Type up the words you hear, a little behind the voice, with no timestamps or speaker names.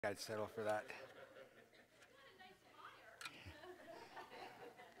I'd settle for that.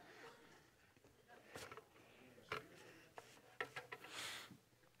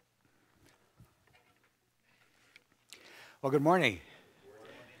 Well, good morning.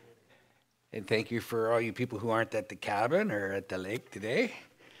 And thank you for all you people who aren't at the cabin or at the lake today.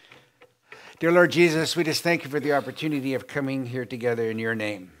 Dear Lord Jesus, we just thank you for the opportunity of coming here together in your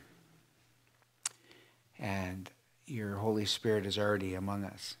name. And your Holy Spirit is already among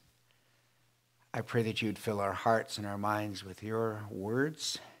us. I pray that you'd fill our hearts and our minds with your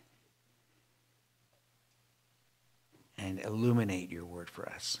words and illuminate your word for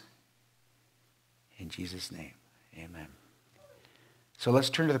us. In Jesus' name, amen. So let's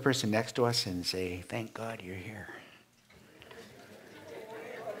turn to the person next to us and say, thank God you're here.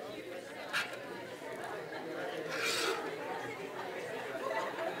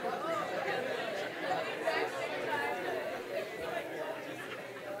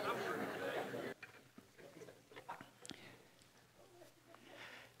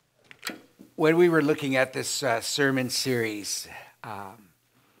 When we were looking at this sermon series,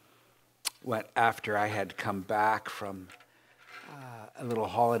 after I had come back from a little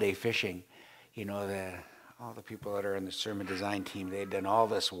holiday fishing, all the people that are in the sermon design team, they had done all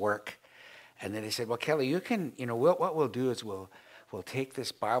this work. And then they said, well, Kelly, you can, what we'll do is we'll take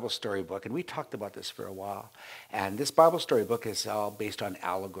this Bible story book, and we talked about this for a while. And this Bible story book is all based on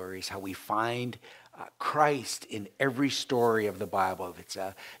allegories, how we find Christ in every story of the Bible. If it's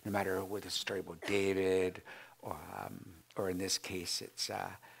no matter whether it's a story about David, or in this case, it's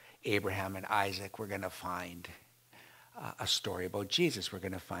Abraham and Isaac, we're going to find a story about Jesus. We're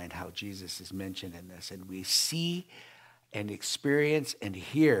going to find how Jesus is mentioned in this. And we see and experience and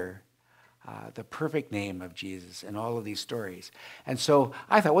hear the perfect name of Jesus in all of these stories. And so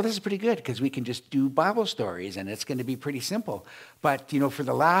I thought, well, this is pretty good because we can just do Bible stories and it's going to be pretty simple. But, for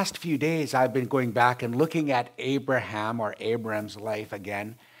the last few days, I've been going back and looking at Abraham or Abram's life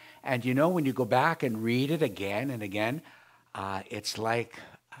again. And, when you go back and read it again and again, it's like,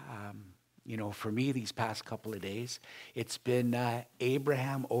 for me these past couple of days, it's been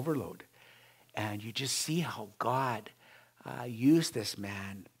Abraham overload. And you just see how God used this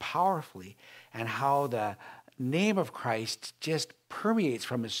man powerfully and how the name of Christ just permeates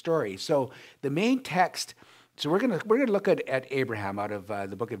from his story. So the main text, so we're gonna look at Abraham out of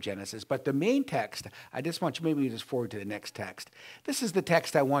the book of Genesis, but the main text, I just want you, maybe just forward to the next text. This is the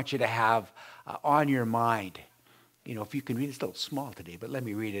text I want you to have on your mind. If you can read, it's a little small today, but let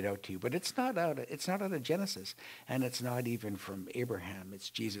me read it out to you. But it's not out of Genesis, and it's not even from Abraham.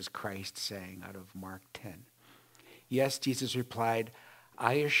 It's Jesus Christ saying out of Mark 10. Yes, Jesus replied,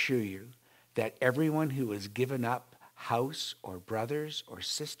 I assure you that everyone who has given up house or brothers or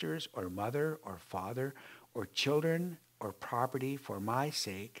sisters or mother or father or children or property for my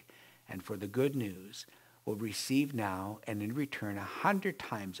sake and for the good news will receive now and in return 100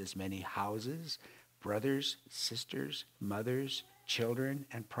 times as many houses, brothers, sisters, mothers, children,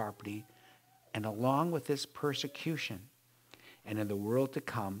 and property, and along with this persecution. And in the world to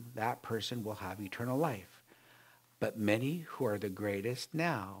come, that person will have eternal life. But many who are the greatest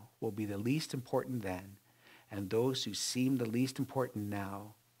now will be the least important then, and those who seem the least important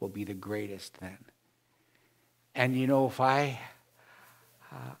now will be the greatest then. And if I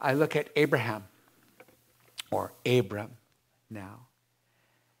look at Abraham, or Abram now,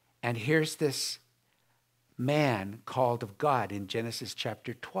 and here's this man called of God in Genesis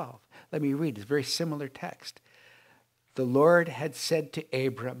chapter 12. Let me read, it's a very similar text. The Lord had said to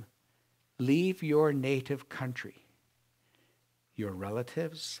Abram, leave your native country, your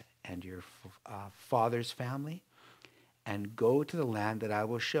relatives and your father's family, and go to the land that I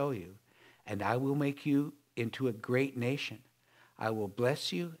will show you, and I will make you into a great nation. I will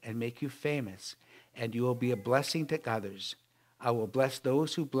bless you and make you famous, and you will be a blessing to others. I will bless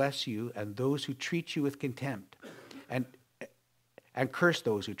those who bless you, and those who treat you with contempt, and curse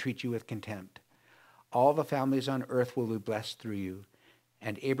those who treat you with contempt. All the families on earth will be blessed through you.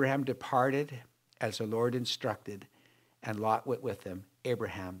 And Abraham departed as the Lord instructed, and Lot went with him.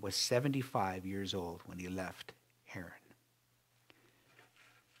 Abraham was 75 years old when he left Haran.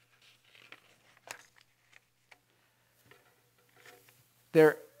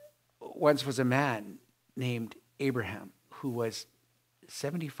 There once was a man named Abraham who was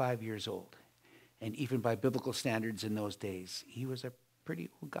 75 years old. And even by biblical standards in those days, he was a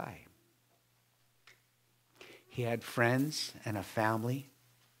pretty old guy. He had friends and a family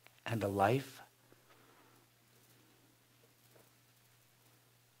and a life.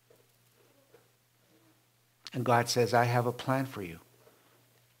 And God says, I have a plan for you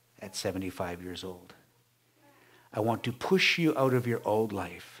at 75 years old. I want to push you out of your old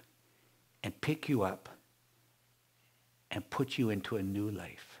life and pick you up and put you into a new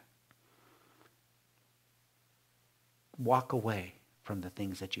life. Walk away from the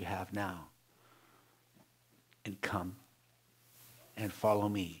things that you have now and come and follow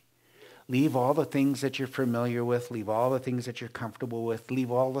me. Leave all the things that you're familiar with. Leave all the things that you're comfortable with.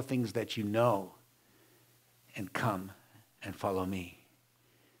 Leave all the things that you know and come and follow me.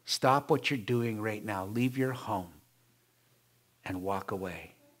 Stop what you're doing right now. Leave your home and walk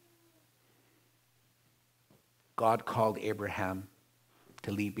away. God called Abraham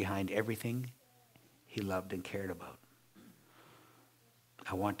to leave behind everything he loved and cared about.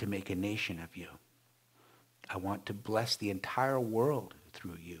 I want to make a nation of you. I want to bless the entire world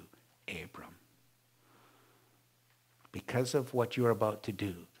through you, Abram. Because of what you're about to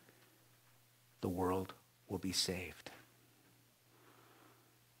do, the world will be saved.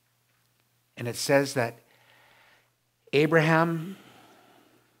 And it says that Abraham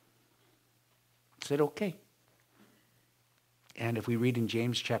said, okay. And if we read in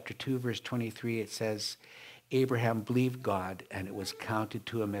James chapter 2, verse 23, it says, Abraham believed God, and it was counted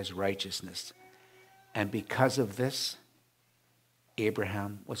to him as righteousness. And because of this,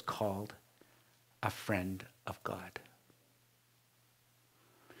 Abraham was called a friend of God.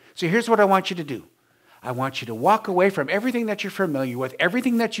 So here's what I want you to do. I want you to walk away from everything that you're familiar with,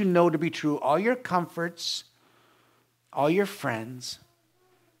 everything that you know to be true, all your comforts, all your friends,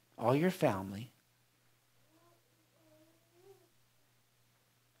 all your family.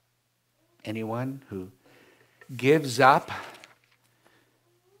 Anyone who gives up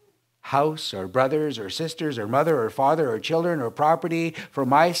house or brothers or sisters or mother or father or children or property for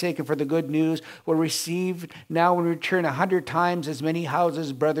my sake and for the good news will receive now in return 100 times as many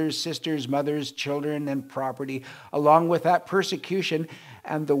houses, brothers, sisters, mothers, children, and property, along with that persecution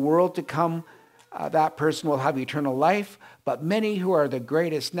and the world to come. That person will have eternal life, but many who are the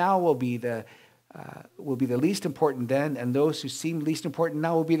greatest now will be the least important then, and those who seem least important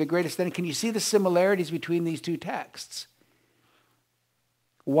now will be the greatest then. Can you see the similarities between these two texts?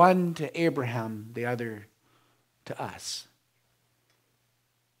 One to Abraham, the other to us.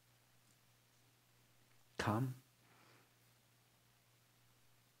 Come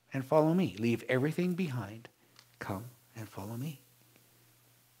and follow me. Leave everything behind. Come and follow me.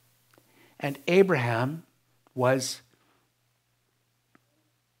 And Abraham was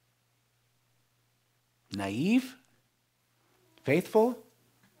naive, faithful,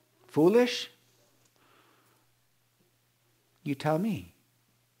 foolish? You tell me.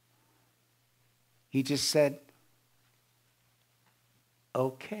 He just said,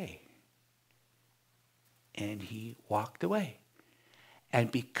 okay. And he walked away. And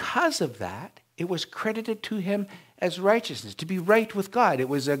because of that, it was credited to him as righteousness, to be right with God. It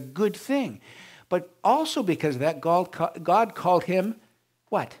was a good thing. But also because of that, God called him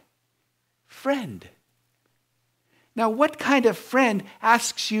what? Friend. Now, what kind of friend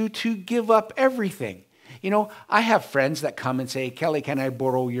asks you to give up everything? You know, I have friends that come and say, Kelly, can I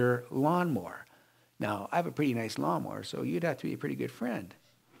borrow your lawnmower? Now, I have a pretty nice lawnmower, so you'd have to be a pretty good friend.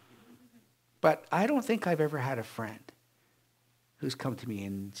 But I don't think I've ever had a friend who's come to me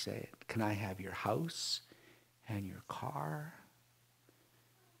and said, can I have your house and your car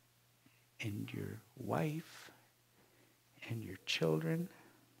and your wife and your children?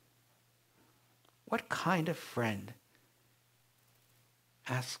 What kind of friend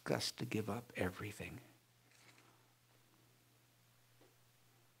asks us to give up everything?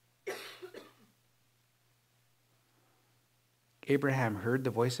 Abraham heard the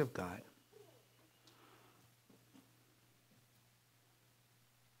voice of God.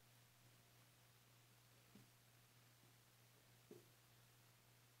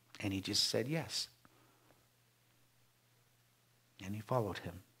 And he just said yes. And he followed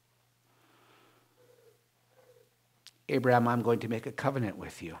him. Abraham, I'm going to make a covenant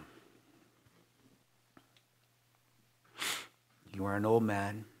with you. You are an old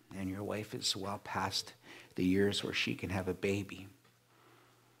man, and your wife is well past the years where she can have a baby.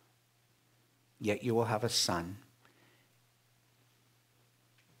 Yet you will have a son.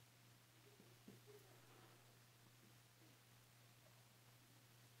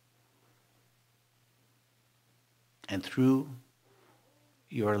 And through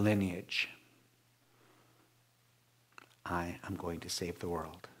your lineage, I am going to save the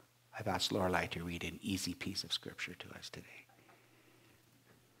world. I've asked Lorelei to read an easy piece of scripture to us today.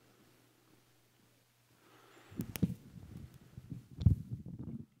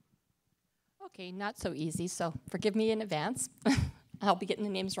 Okay, not so easy, so forgive me in advance. I'll be getting the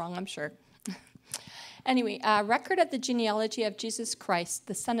names wrong, I'm sure. Anyway, record of the genealogy of Jesus Christ,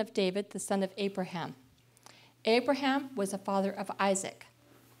 the son of David, the son of Abraham. Abraham was the father of Isaac,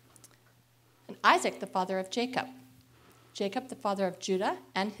 and Isaac the father of Jacob. Jacob the father of Judah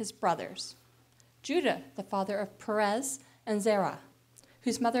and his brothers. Judah the father of Perez and Zerah,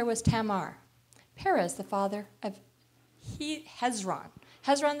 whose mother was Tamar. Perez the father of Hezron.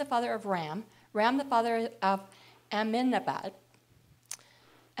 Hezron the father of Ram. Ram the father of Amminadab.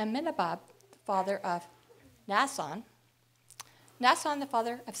 Amminadab the father of Naasson. Naasson the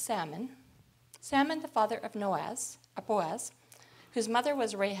father of Salmon. Salmon the father of Boaz, whose mother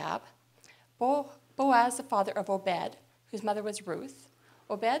was Rahab. Boaz the father of Obed, whose mother was Ruth.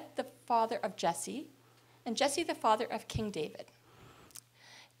 Obed the father of Jesse, and Jesse the father of King David.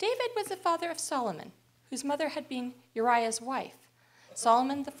 David was the father of Solomon, whose mother had been Uriah's wife.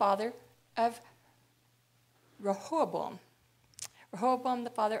 Solomon the father of Rehoboam. Rehoboam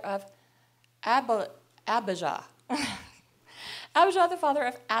the father of Abijah. Abijah the father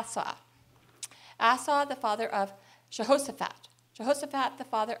of Asa. Asa the father of Jehoshaphat. Jehoshaphat the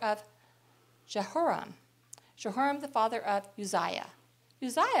father of Jehoram. Jehoram the father of Uzziah.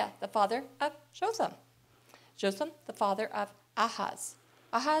 Uzziah the father of Jotham. Jotham the father of Ahaz.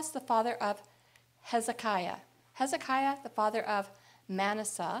 Ahaz the father of Hezekiah. Hezekiah the father of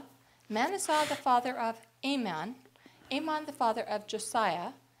Manasseh. Manasseh the father of Amon. Amon the father of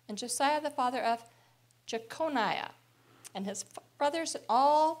Josiah. And Josiah the father of Jeconiah. And his brothers in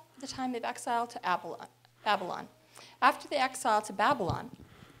all the time of exile to Babylon. After the exile to Babylon,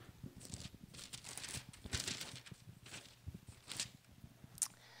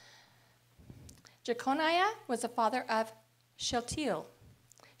 Jeconiah was the father of Shealtiel.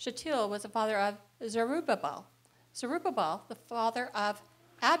 Shealtiel was the father of Zerubbabel. Zerubbabel, the father of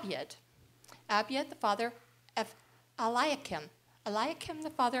Abiud. Abiud, the father of Eliakim. Eliakim, the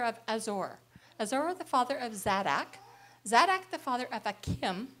father of Azor. Azor, the father of Zadok. Zadok, the father of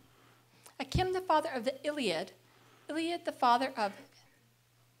Achim. Achim, the father of the Iliad. Iliad, the father of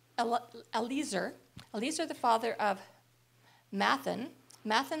Eliezer. Eliezer, the father of Mathan.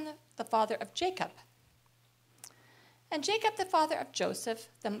 Mathan, the father of Jacob. And Jacob, the father of Joseph,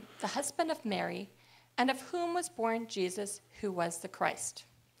 the husband of Mary, and of whom was born Jesus, who was the Christ.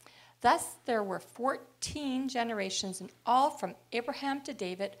 Thus there were 14 generations in all from Abraham to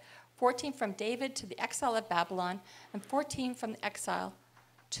David, 14 from David to the exile of Babylon, and 14 from the exile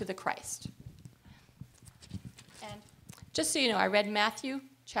to the Christ. And just so you know, I read Matthew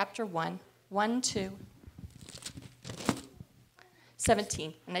chapter 1, 1 to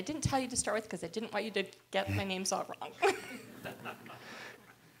 17. And I didn't tell you to start with because I didn't want you to get my names all wrong.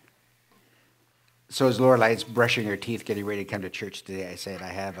 So as Lorelai's brushing her teeth, getting ready to come to church today, I said, I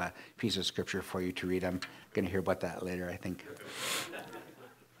have a piece of scripture for you to read. I'm going to hear about that later, I think.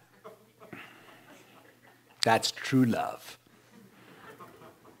 That's true love.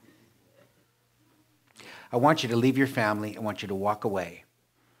 I want you to leave your family. I want you to walk away.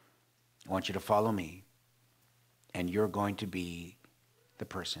 I want you to follow me. And you're going to be the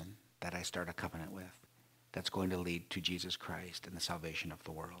person that I start a covenant with that's going to lead to Jesus Christ and the salvation of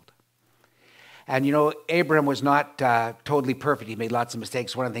the world. And you know, Abraham was not totally perfect. He made lots of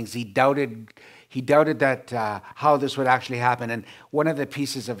mistakes. One of the things he doubted that how this would actually happen. And one of the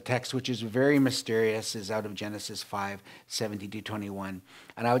pieces of text, which is very mysterious, is out of Genesis 5:17-21.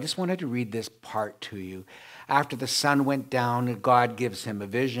 And I just wanted to read this part to you. After the sun went down, God gives him a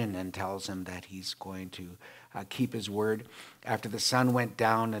vision and tells him that he's going to keep his word. After the sun went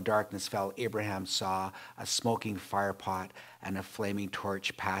down and darkness fell, Abraham saw a smoking fire pot and a flaming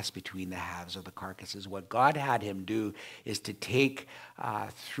torch pass between the halves of the carcasses. What God had him do is to take a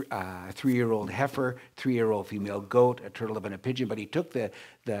 3-year-old heifer, 3-year-old female goat, a turtle dove, and a pigeon, but he took the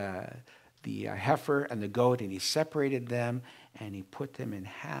heifer and the goat and he separated them and he put them in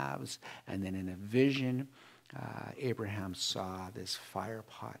halves. And then in a vision, Abraham saw this fire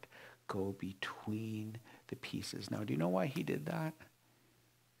pot go between the pieces. Now, do you know why he did that?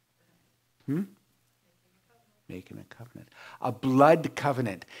 Making a covenant. A blood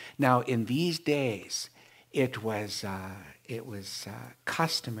covenant. Now, in these days, it was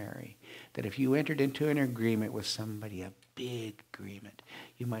customary that if you entered into an agreement with somebody, a big agreement,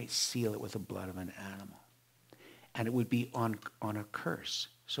 you might seal it with the blood of an animal. And it would be on a curse.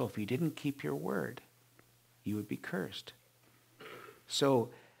 So if you didn't keep your word, you would be cursed. So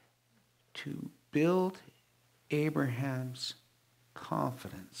to build Abraham's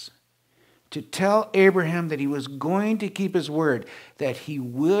confidence, to tell Abraham that he was going to keep his word, that he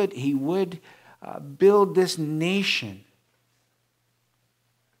would build this nation,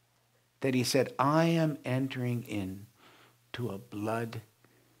 that he said, I am entering into a blood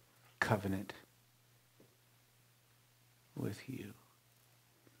covenant with you.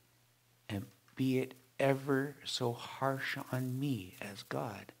 And be it ever so harsh on me as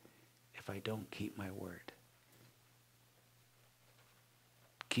God if I don't keep my word.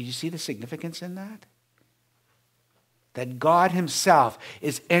 Can you see the significance in that? That God himself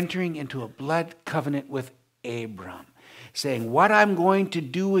is entering into a blood covenant with Abram, saying, what I'm going to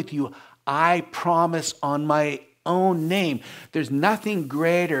do with you, I promise on my own name. There's nothing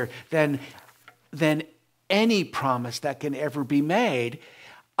greater than any promise that can ever be made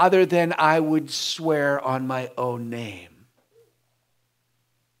other than I would swear on my own name.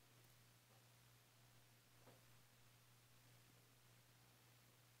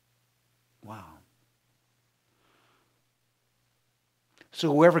 Wow.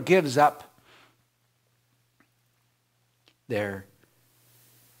 So whoever gives up their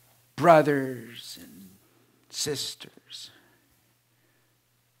brothers and sisters,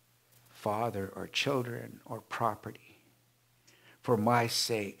 father or children or property, for my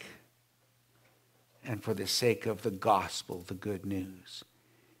sake and for the sake of the gospel, the good news,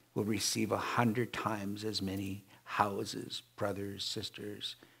 will receive 100 times as many houses, brothers,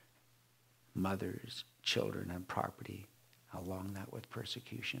 sisters, mothers, children, and property, along that with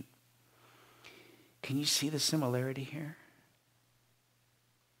persecution. Can you see the similarity here?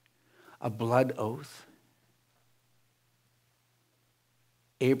 A blood oath.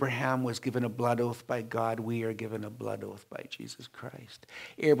 Abraham was given a blood oath by God. We are given a blood oath by Jesus Christ.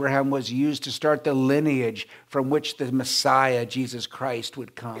 Abraham was used to start the lineage from which the Messiah, Jesus Christ,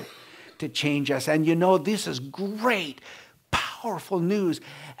 would come to change us. And you know, this is great, powerful news.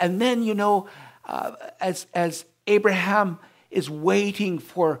 And then, you know, as Abraham is waiting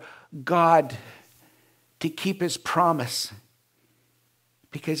for God to keep his promise,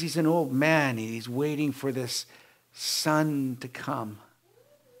 because he's an old man, he's waiting for this son to come.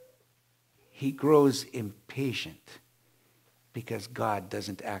 He grows impatient because God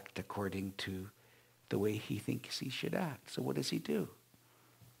doesn't act according to the way he thinks he should act. So what does he do?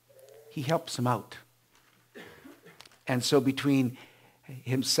 He helps him out. And so between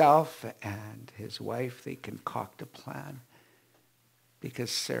himself and his wife, they concoct a plan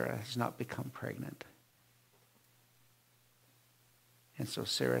because Sarah has not become pregnant. And so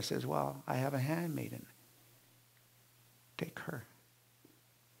Sarah says, well, I have a handmaiden. Take her.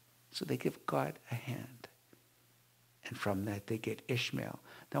 So they give God a hand. And from that they get Ishmael.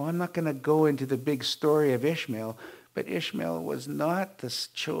 Now I'm not going to go into the big story of Ishmael, but Ishmael was not this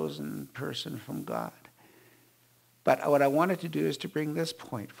chosen person from God. But what I wanted to do is to bring this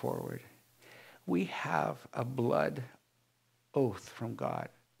point forward. We have a blood oath from God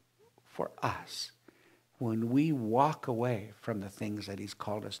for us when we walk away from the things that he's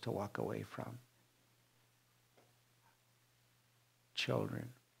called us to walk away from. Children,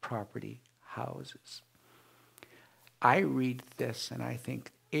 property, houses. I read this and I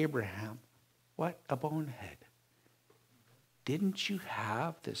think, Abraham, what a bonehead. Didn't you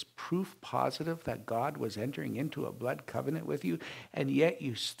have this proof positive that God was entering into a blood covenant with you, and yet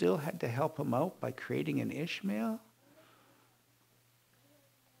you still had to help him out by creating an Ishmael?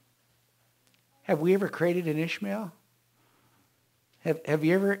 Have we ever created an Ishmael? Have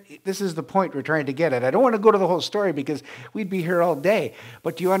you ever, this is the point we're trying to get at. I don't want to go to the whole story because we'd be here all day.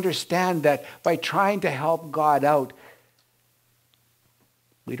 But do you understand that by trying to help God out,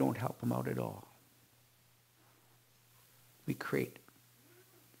 we don't help him out at all? We create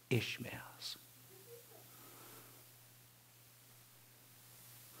Ishmaels.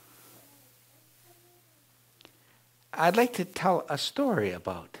 I'd like to tell a story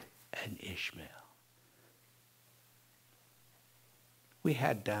about an Ishmael. We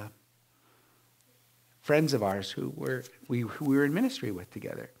had friends of ours who we were in ministry with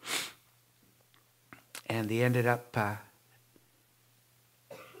together. And they ended up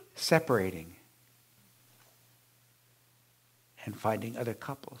separating and finding other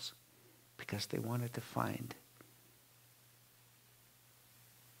couples because they wanted to find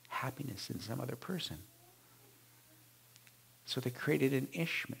happiness in some other person. So they created an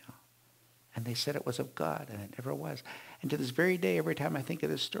Ishmael. And they said it was of God, and it never was. And to this very day, every time I think of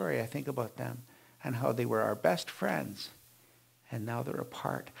this story, I think about them and how they were our best friends, and now they're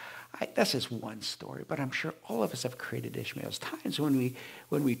apart. That's just one story, but I'm sure all of us have created Ishmaels. Times when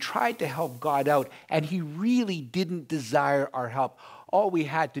we tried to help God out, and he really didn't desire our help. All we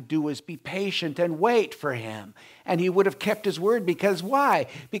had to do was be patient and wait for him. And he would have kept his word because why?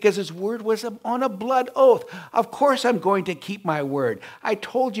 Because his word was on a blood oath. Of course I'm going to keep my word. I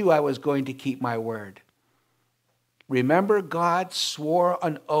told you I was going to keep my word. Remember, God swore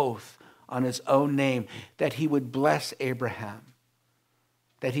an oath on his own name that he would bless Abraham,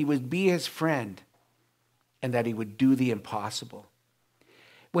 that he would be his friend, and that he would do the impossible.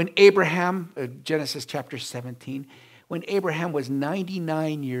 When Abraham, Genesis chapter 17, when Abraham was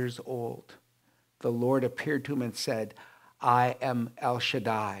 99 years old, the Lord appeared to him and said, I am El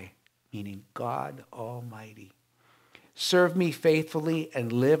Shaddai, meaning God Almighty. Serve me faithfully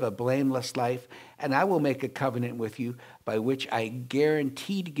and live a blameless life, and I will make a covenant with you by which I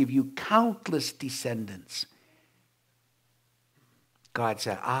guarantee to give you countless descendants. God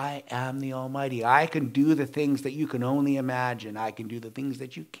said, I am the Almighty. I can do the things that you can only imagine. I can do the things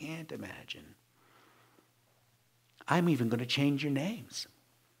that you can't imagine. I'm even going to change your names.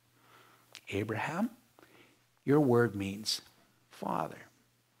 Abraham, your word means father.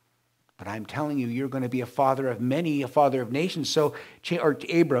 But I'm telling you, you're going to be a father of many, a father of nations. So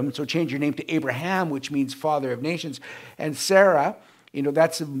change your name to Abraham, which means father of nations. And Sarah,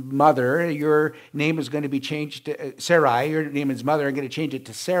 that's a mother. Your name is going to be changed to Sarai. Your name is mother. I'm going to change it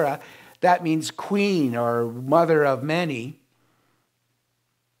to Sarah. That means queen or mother of many.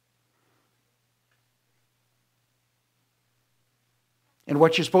 And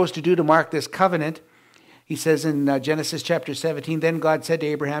what you're supposed to do to mark this covenant, he says in Genesis chapter 17, then God said to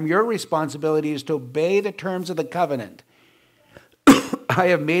Abraham, your responsibility is to obey the terms of the covenant. I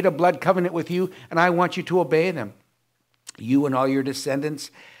have made a blood covenant with you, and I want you to obey them. You and all your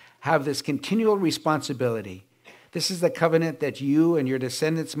descendants have this continual responsibility. This is the covenant that you and your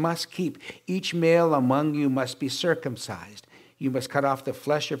descendants must keep. Each male among you must be circumcised. You must cut off the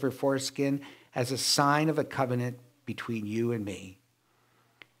flesh of her foreskin as a sign of the covenant between you and me.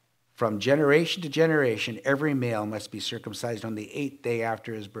 From generation to generation, every male must be circumcised on the 8th day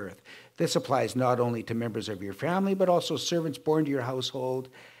after his birth. This applies not only to members of your family, but also servants born to your household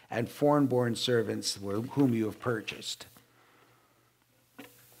and foreign-born servants whom you have purchased.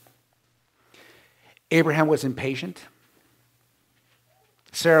 Abraham was impatient.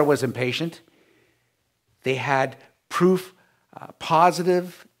 Sarah was impatient. They had proof,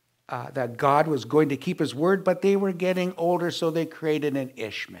 positive, that God was going to keep his word, but they were getting older, so they created an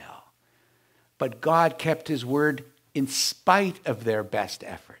Ishmael. But God kept his word in spite of their best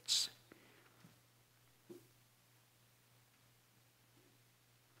efforts.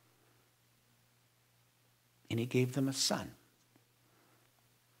 And he gave them a son.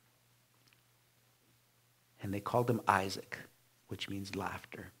 And they called him Isaac, which means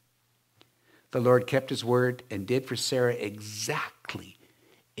laughter. The Lord kept his word and did for Sarah exactly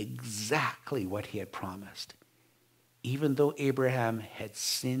what he had promised, even though Abraham had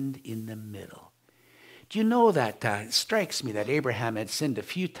sinned in the middle. Do you know that it strikes me that Abraham had sinned a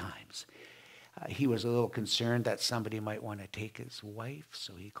few times? He was a little concerned that somebody might want to take his wife,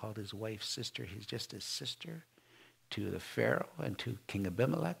 so he called his wife's sister, just his sister, to the Pharaoh and to King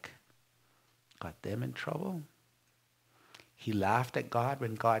Abimelech. Got them in trouble. He laughed at God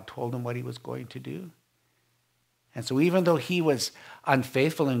when God told him what he was going to do. And so even though he was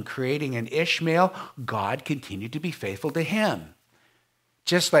unfaithful in creating an Ishmael, God continued to be faithful to him.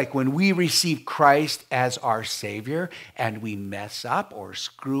 Just like when we receive Christ as our Savior and we mess up or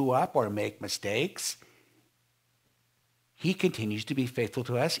screw up or make mistakes, he continues to be faithful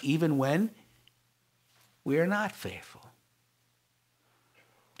to us even when we are not faithful.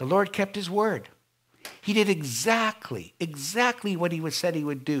 The Lord kept his word. He did exactly what he said he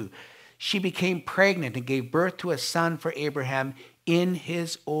would do. She became pregnant and gave birth to a son for Abraham in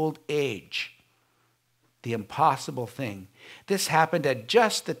his old age. The impossible thing. This happened at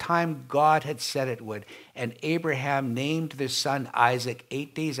just the time God had said it would. And Abraham named their son Isaac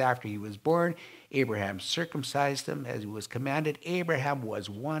 8 days after he was born. Abraham circumcised him as he was commanded. Abraham was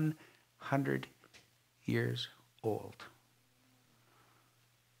 100 years old.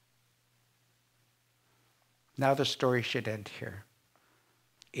 Now the story should end here.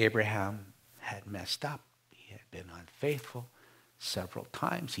 Abraham had messed up. He had been unfaithful several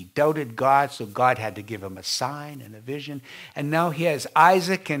times. He doubted God, so God had to give him a sign and a vision. And now he has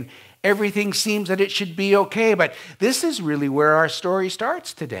Isaac, and everything seems that it should be okay. But this is really where our story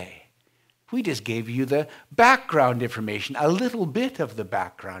starts today. We just gave you the background information, a little bit of the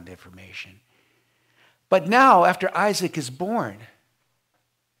background information. But now, after Isaac is born,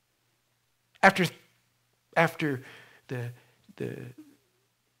 after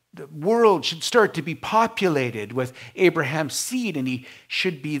the world should start to be populated with Abraham's seed, and he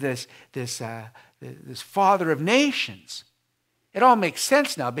should be this father of nations. It all makes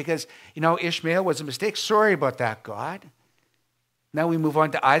sense now because, Ishmael was a mistake. Sorry about that, God. Now we move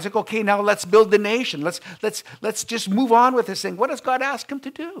on to Isaac. Okay, now let's build the nation. Let's just move on with this thing. What does God ask him to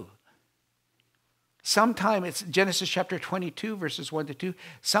do? Sometime, it's Genesis chapter 22, verses 1 to 2.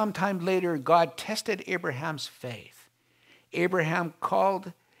 Sometime later, God tested Abraham's faith.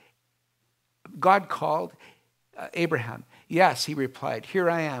 God called Abraham. Yes, he replied, here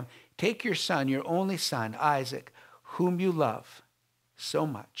I am. Take your son, your only son, Isaac, whom you love so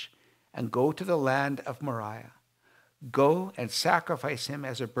much, and go to the land of Moriah. Go and sacrifice him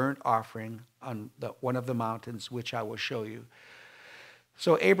as a burnt offering on one of the mountains, which I will show you.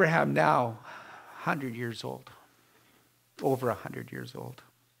 So Abraham, now 100 years old, over 100 years old.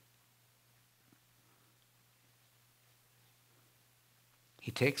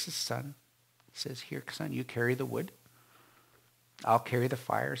 He takes his son, says, here, son, you carry the wood. I'll carry the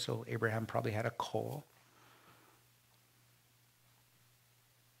fire. So Abraham probably had a coal.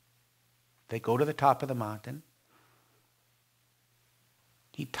 They go to the top of the mountain.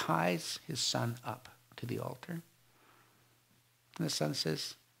 He ties his son up to the altar. And the son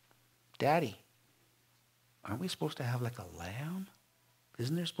says, Daddy, aren't we supposed to have like a lamb?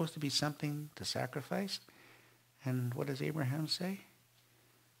 Isn't there supposed to be something to sacrifice? And what does Abraham say?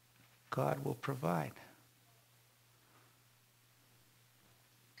 God will provide.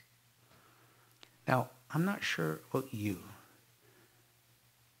 Now, I'm not sure about you,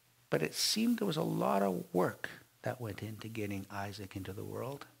 but it seemed there was a lot of work that went into getting Isaac into the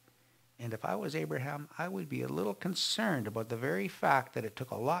world. And if I was Abraham, I would be a little concerned about the very fact that it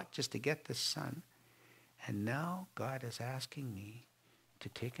took a lot just to get this son. And now God is asking me to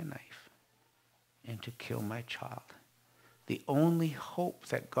take a knife and to kill my child. The only hope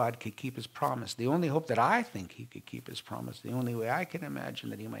that God could keep his promise, the only hope that I think he could keep his promise, the only way I can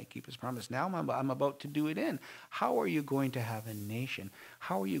imagine that he might keep his promise. Now I'm about to do it in. How are you going to have a nation?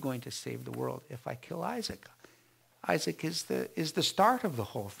 How are you going to save the world if I kill Isaac? Isaac is the start of the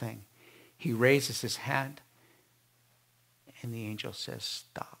whole thing. He raises his hand, and the angel says,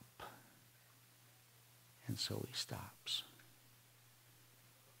 stop. And so he stops.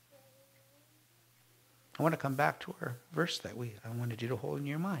 I want to come back to our verse that I wanted you to hold in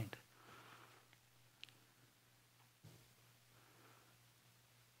your mind.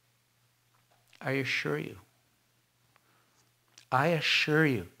 I assure you,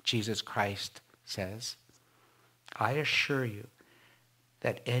 Jesus Christ says, I assure you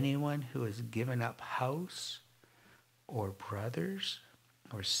that anyone who has given up house or brothers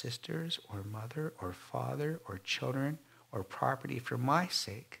or sisters or mother or father or children or property for my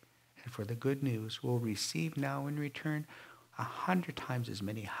sake and for the good news will receive now in return 100 times as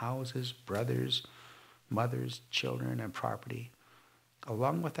many houses, brothers, mothers, children, and property,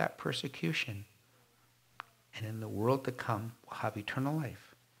 along with that persecution. And in the world to come will have eternal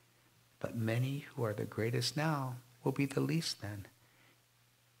life. But many who are the greatest now will be the least then.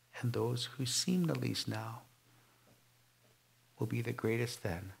 And those who seem the least now will be the greatest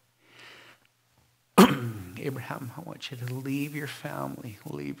then. Abraham, I want you to leave your family,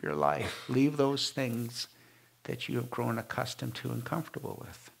 leave your life, leave those things that you have grown accustomed to and comfortable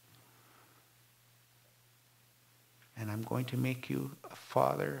with. And I'm going to make you a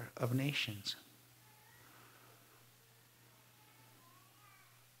father of nations.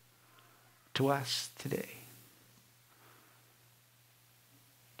 To us today,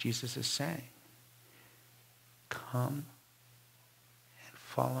 Jesus is saying, come and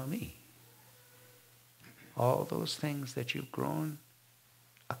follow me. All those things that you've grown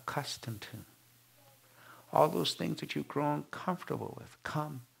accustomed to, all those things that you've grown comfortable with,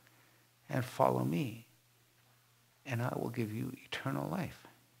 come and follow me, and I will give you eternal life.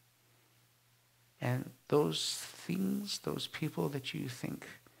 And those things, those people that you think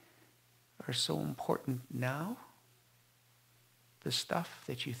are so important now, the stuff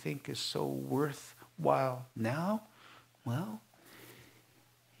that you think is so worthwhile now, well,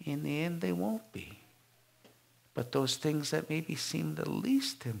 in the end they won't be. But those things that maybe seem the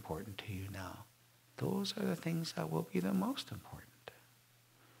least important to you now, those are the things that will be the most important.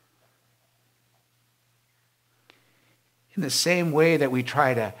 In the same way that we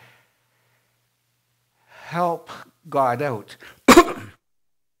try to help God out,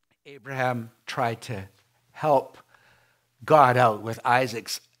 Abraham tried to help God out with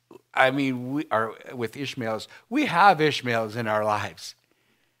with Ishmael's. We have Ishmaels in our lives.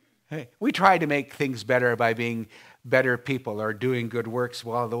 We try to make things better by being better people or doing good works.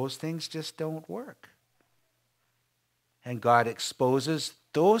 Well, those things just don't work. And God exposes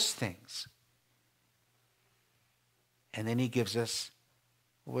those things. And then he gives us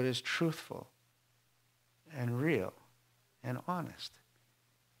what is truthful and real and honest.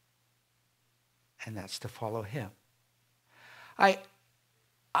 And that's to follow him. I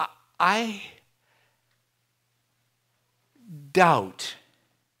doubt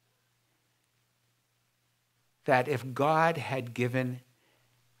that if God had given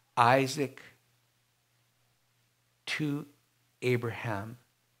Isaac to Abraham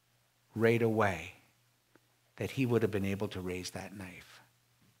right away, that he would have been able to raise that knife.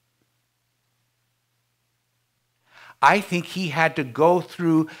 I think he had to go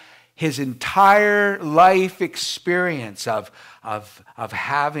through his entire life experience of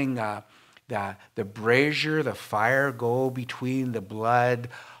having the brazier, the fire go between the blood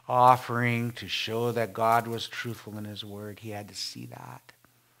offering to show that God was truthful in his word. He had to see that.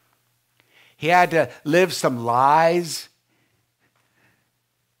 He had to live some lies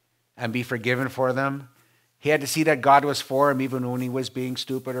and be forgiven for them. He had to see that God was for him even when he was being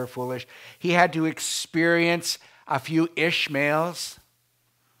stupid or foolish. He had to experience a few Ishmaels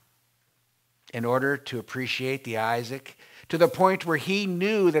in order to appreciate the Isaac, to the point where he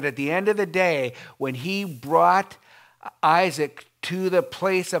knew that at the end of the day, when he brought Isaac to the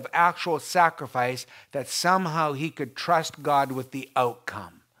place of actual sacrifice, that somehow he could trust God with the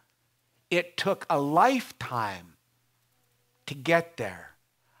outcome. It took a lifetime to get there.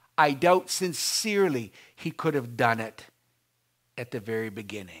 I doubt sincerely he could have done it at the very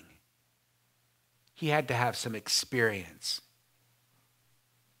beginning. He had to have some experience.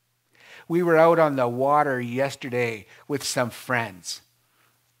 We were out on the water yesterday with some friends.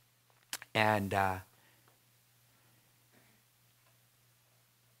 And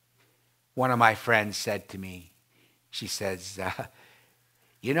one of my friends said to me, she says,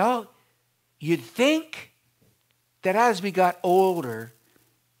 you'd think that as we got older,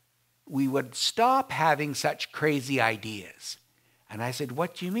 we would stop having such crazy ideas. And I said,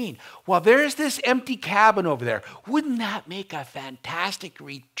 what do you mean? Well, there's this empty cabin over there. Wouldn't that make a fantastic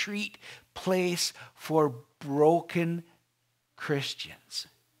retreat place for broken Christians?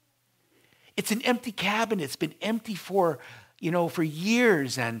 It's an empty cabin. It's been empty for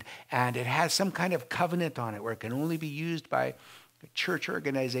years, and it has some kind of covenant on it where it can only be used by church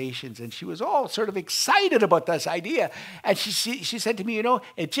organizations. And she was all sort of excited about this idea. And she said to me,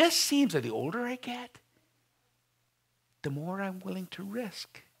 it just seems that the older I get, the more I'm willing to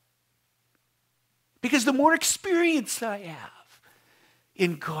risk. Because the more experience I have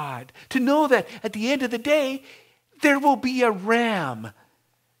in God, to know that at the end of the day, there will be a ram.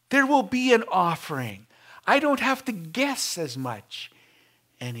 There will be an offering. I don't have to guess as much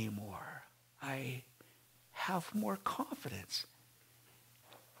anymore. I have more confidence.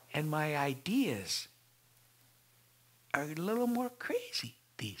 And my ideas are a little more crazy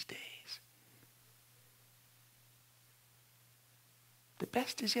these days. The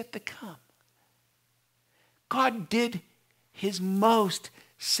best is yet to come. God did his most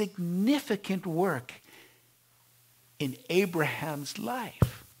significant work in Abraham's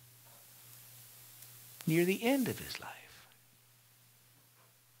life, near the end of his life.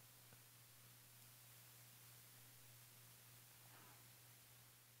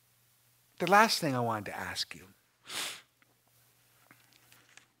 The last thing I wanted to ask you,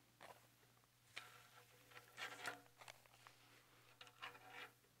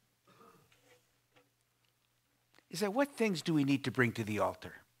 is that what things do we need to bring to the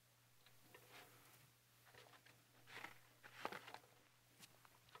altar?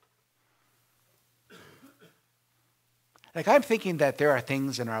 Like, I'm thinking that there are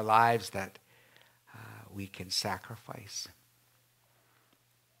things in our lives that we can sacrifice.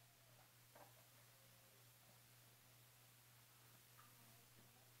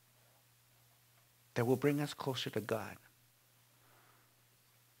 That will bring us closer to God.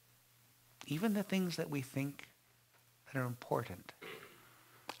 Even the things that we think that are important.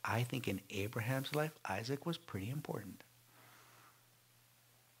 I think in Abraham's life, Isaac was pretty important.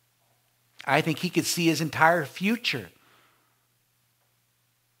 I think he could see his entire future.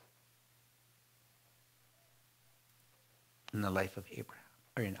 In the life of Abraham,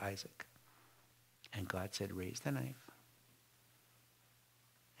 or in Isaac. And God said, raise the knife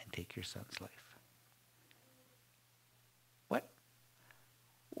and take your son's life.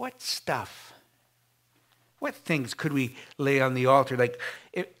 What stuff? What things could we lay on the altar?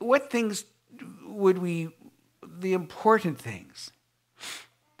 What things would the important things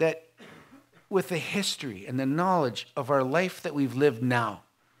that with the history and the knowledge of our life that we've lived now,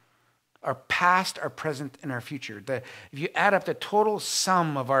 our past, our present, and our future, if you add up the total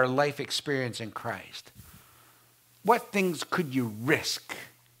sum of our life experience in Christ, what things could you risk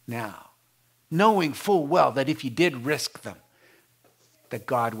now, knowing full well that if you did risk them, that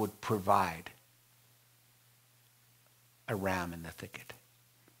God would provide a ram in the thicket?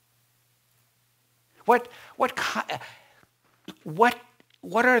 What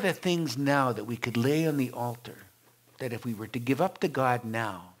are the things now that we could lay on the altar that if we were to give up to God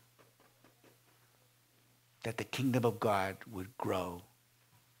now, that the kingdom of God would grow?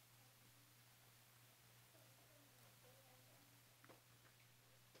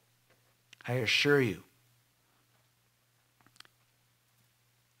 I assure you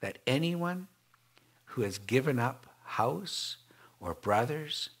that anyone who has given up house or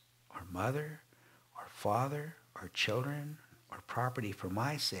brothers or mother or father or children or property for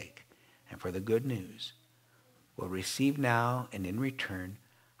my sake and for the good news will receive now and in return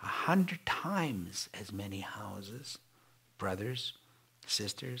 100 times as many houses, brothers,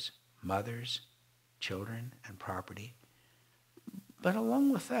 sisters, mothers, children, and property. But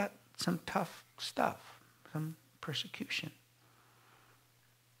along with that, some tough stuff, some persecution.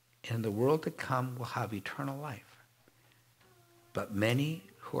 In the world to come will have eternal life. But many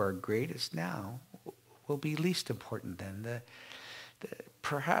who are greatest now will be least important then.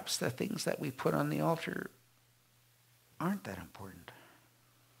 Perhaps the things that we put on the altar aren't that important.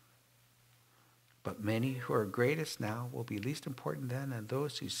 But many who are greatest now will be least important then, and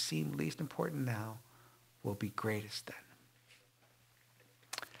those who seem least important now will be greatest then.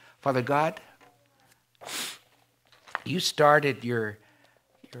 Father God, you started your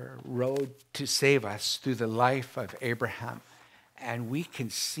road to save us through the life of Abraham, and we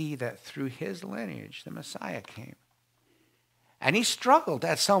can see that through his lineage, the Messiah came. And he struggled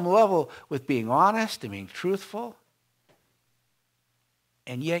at some level with being honest and being truthful,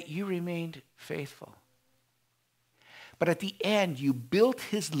 and yet you remained faithful. But at the end, you built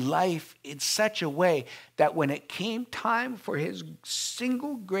his life in such a way that when it came time for his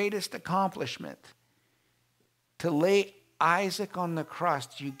single greatest accomplishment, to lay Isaac on the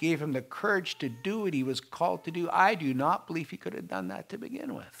cross, you gave him the courage to do what he was called to do. I do not believe he could have done that to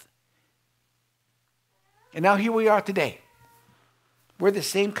begin with. And now here we are today. We're the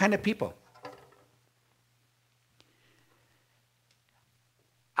same kind of people.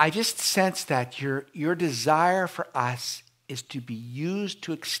 I just sense that your desire for us is to be used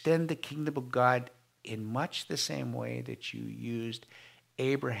to extend the kingdom of God in much the same way that you used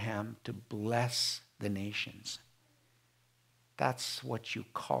Abraham to bless the nations. That's what you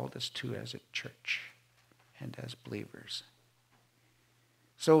called us to as a church and as believers.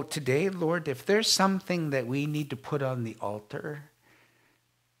 So today, Lord, if there's something that we need to put on the altar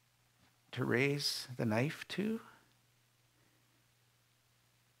to raise the knife to,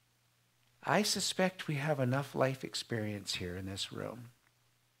 I suspect we have enough life experience here in this room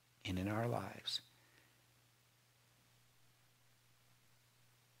and in our lives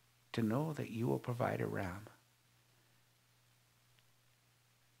to know that you will provide a ram.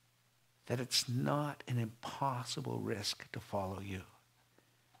 That it's not an impossible risk to follow you.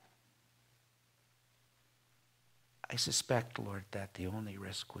 I suspect, Lord, that the only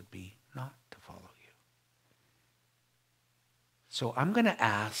risk would be not to follow you. So I'm going to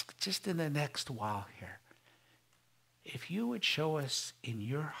ask, just in the next while here, if you would show us in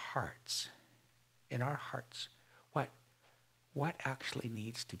your hearts, in our hearts, what actually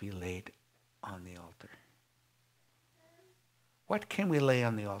needs to be laid on the altar. What can we lay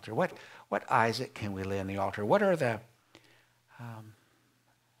on the altar? What Isaac can we lay on the altar? What are the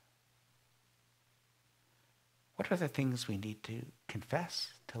things we need to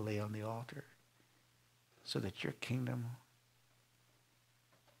confess, to lay on the altar, so that your kingdom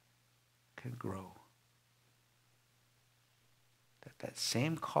can grow? That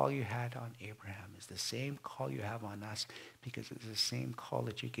same call you had on Abraham is the same call you have on us, because it's the same call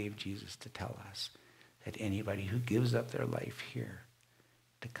that you gave Jesus to tell us that anybody who gives up their life here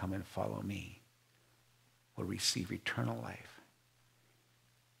to come and follow me will receive eternal life.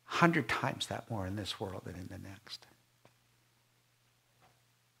 100 times that more in this world than in the next.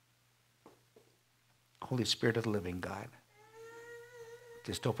 Holy Spirit of the living God,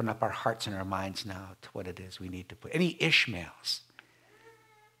 just open up our hearts and our minds now to what it is we need to put. Any Ishmaels?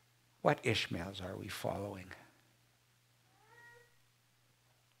 What Ishmaels are we following?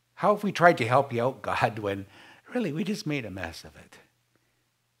 How have we tried to help you out, God, when really we just made a mess of it?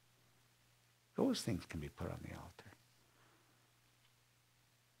 Those things can be put on the altar.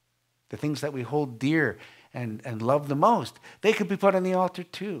 The things that we hold dear and love the most, they could be put on the altar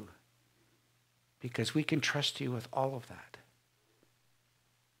too, because we can trust you with all of that.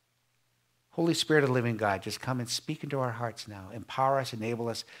 Holy Spirit of the living God, just come and speak into our hearts now. Empower us, enable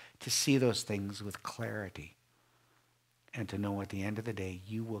us to see those things with clarity, and to know at the end of the day,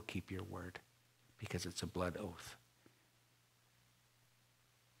 you will keep your word, because it's a blood oath.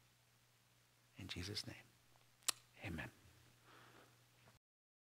 In Jesus' name, amen.